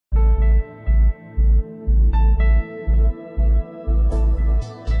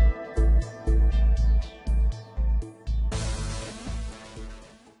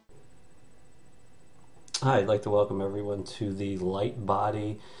Hi, I'd like to welcome everyone to the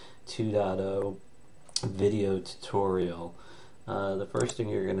LightBody 2.0 video tutorial. The first thing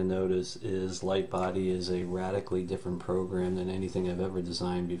you're going to notice is LightBody is a radically different program than anything I've ever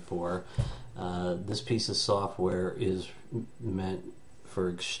designed before. This piece of software is meant for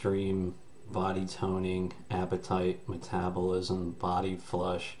extreme body toning, appetite, metabolism, body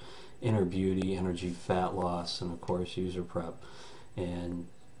flush, inner beauty, energy, fat loss, and of course user prep and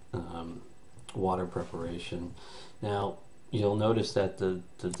water preparation. Now you'll notice that the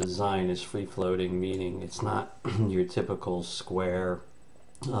design is free floating, meaning it's not your typical square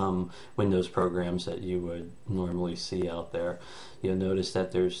Windows programs that you would normally see out there. You'll notice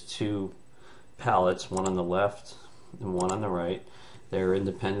that there's two palettes, one on the left and one on the right. They're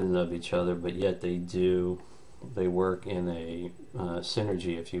independent of each other, but yet they work in a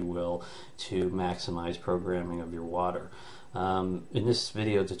synergy, if you will, to maximize programming of your water. In this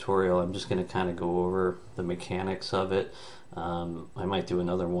video tutorial, I'm just going to kind of go over the mechanics of it. I might do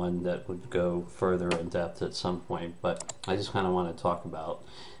another one that would go further in depth at some point, but I just kind of want to talk about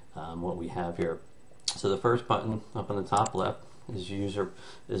what we have here. So the first button up on the top left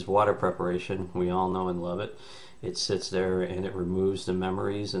is water preparation. We all know and love it. It sits there and it removes the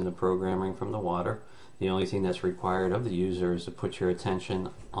memories and the programming from the water. The only thing that's required of the user is to put your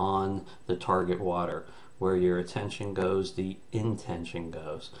attention on the target water. Where your attention goes, the intention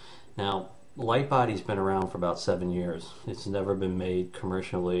goes. Now, LightBody's been around for about 7 years. It's never been made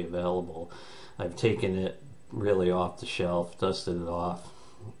commercially available. I've taken it really off the shelf, dusted it off,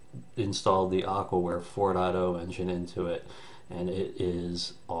 installed the Aquaware 4.0 engine into it, and it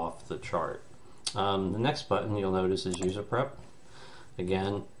is off the chart. The next button you'll notice is user prep.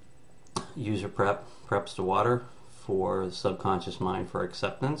 Again, user prep preps the water for the subconscious mind for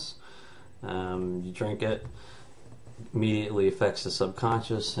acceptance. You drink it, immediately affects the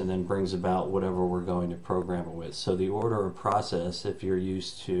subconscious and then brings about whatever we're going to program it with. So the order of process, if you're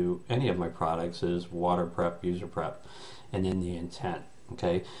used to any of my products, is water prep, user prep, and then the intent.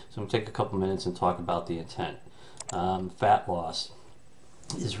 Okay, so I'm going to take a couple minutes and talk about the intent. Fat loss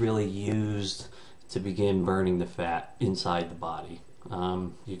is really used to begin burning the fat inside the body.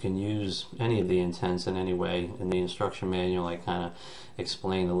 You can use any of the intents in any way. In the instruction manual I kind of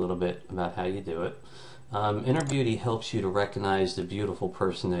explain a little bit about how you do it. Inner beauty helps you to recognize the beautiful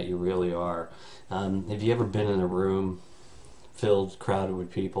person that you really are. Have you ever been in a room crowded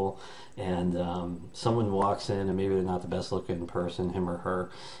with people, and someone walks in and maybe they're not the best looking person, him or her,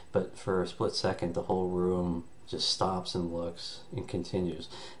 but for a split second the whole room just stops and looks and continues?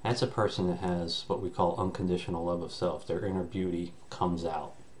 That's a person that has what we call unconditional love of self. Their inner beauty comes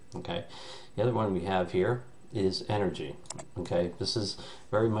out. Okay. The other one we have here is energy. Okay. This is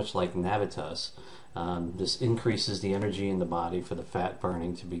very much like Navitas. This increases the energy in the body for the fat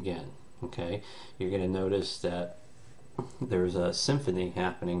burning to begin. Okay. You're going to notice that there's a symphony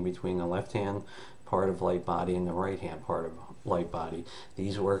happening between the left hand part of LightBody and the right hand part of LightBody.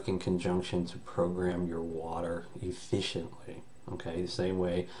 These work in conjunction to program your water efficiently. Okay, the same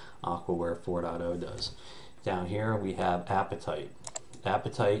way Aquaware 4.0 does. Down here we have appetite.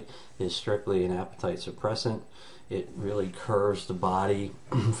 Appetite is strictly an appetite suppressant. It really curves the body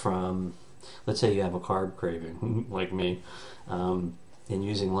from, let's say you have a carb craving like me, and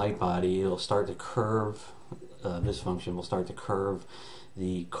using LightBody it'll start to curve, this function will start to curve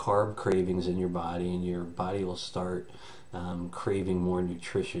the carb cravings in your body, and your body will start craving more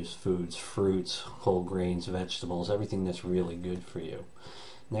nutritious foods, fruits, whole grains, vegetables, everything that's really good for you.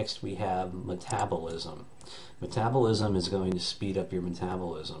 Next we have metabolism. Metabolism is going to speed up your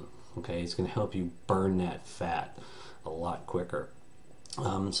metabolism. Okay, it's going to help you burn that fat a lot quicker.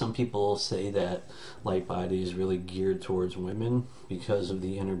 Some people say that LightBody is really geared towards women because of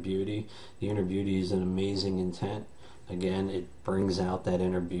the inner beauty. The inner beauty is an amazing intent. Again, it brings out that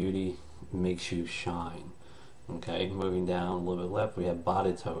inner beauty, makes you shine. Okay, moving down a little bit left, we have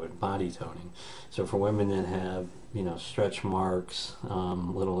body toning. So for women that have, stretch marks,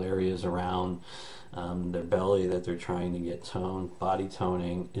 little areas around their belly that they're trying to get toned, body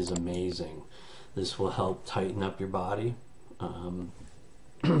toning is amazing. This will help tighten up your body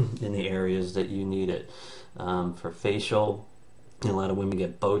in the areas that you need it. For facial, a lot of women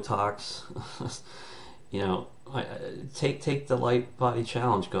get Botox. Take the LightBody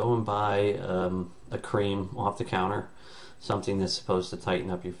challenge. Go and buy a cream off the counter, something that's supposed to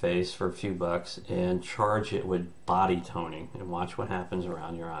tighten up your face for a few bucks, and charge it with body toning and watch what happens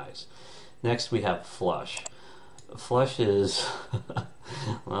around your eyes. Next we have flush. Flush is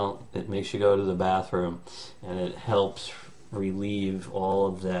well, it makes you go to the bathroom and it helps relieve all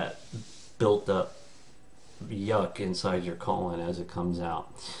of that built up yuck inside your colon as it comes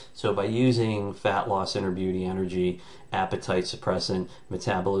out. So by using fat loss, inner beauty, energy, appetite suppressant,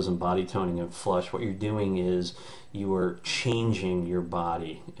 metabolism, body toning, and flush, what you're doing is you are changing your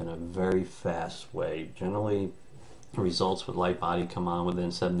body in a very fast way. Generally, results with LightBody come on within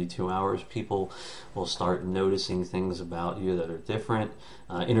 72 hours. People will start noticing things about you that are different.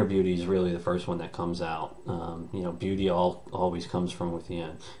 Inner beauty is really the first one that comes out. Beauty always comes from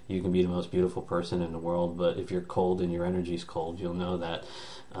within. You can be the most beautiful person in the world, but if you're cold and your energy's cold, you'll know that.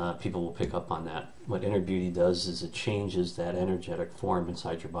 People will pick up on that. What inner beauty does is it changes that energetic form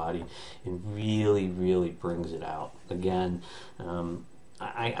inside your body and really, really brings it out. Again,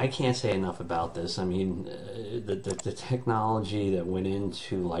 I can't say enough about this. I mean, the technology that went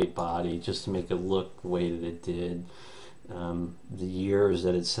into LightBody just to make it look the way that it did, the years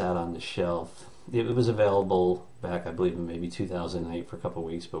that it sat on the shelf. It was available back, I believe, in maybe 2008 for a couple of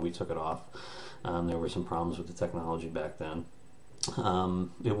weeks, but we took it off. There were some problems with the technology back then.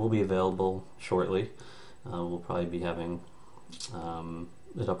 It will be available shortly. We'll probably be having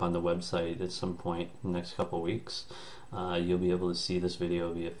it up on the website at some point in the next couple of weeks. You'll be able to see this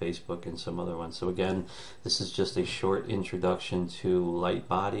video via Facebook and some other ones. So again, this is just a short introduction to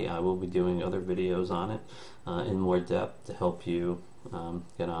LightBody. I will be doing other videos on it in more depth to help you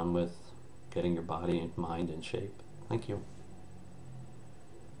get on with getting your body and mind in shape. Thank you.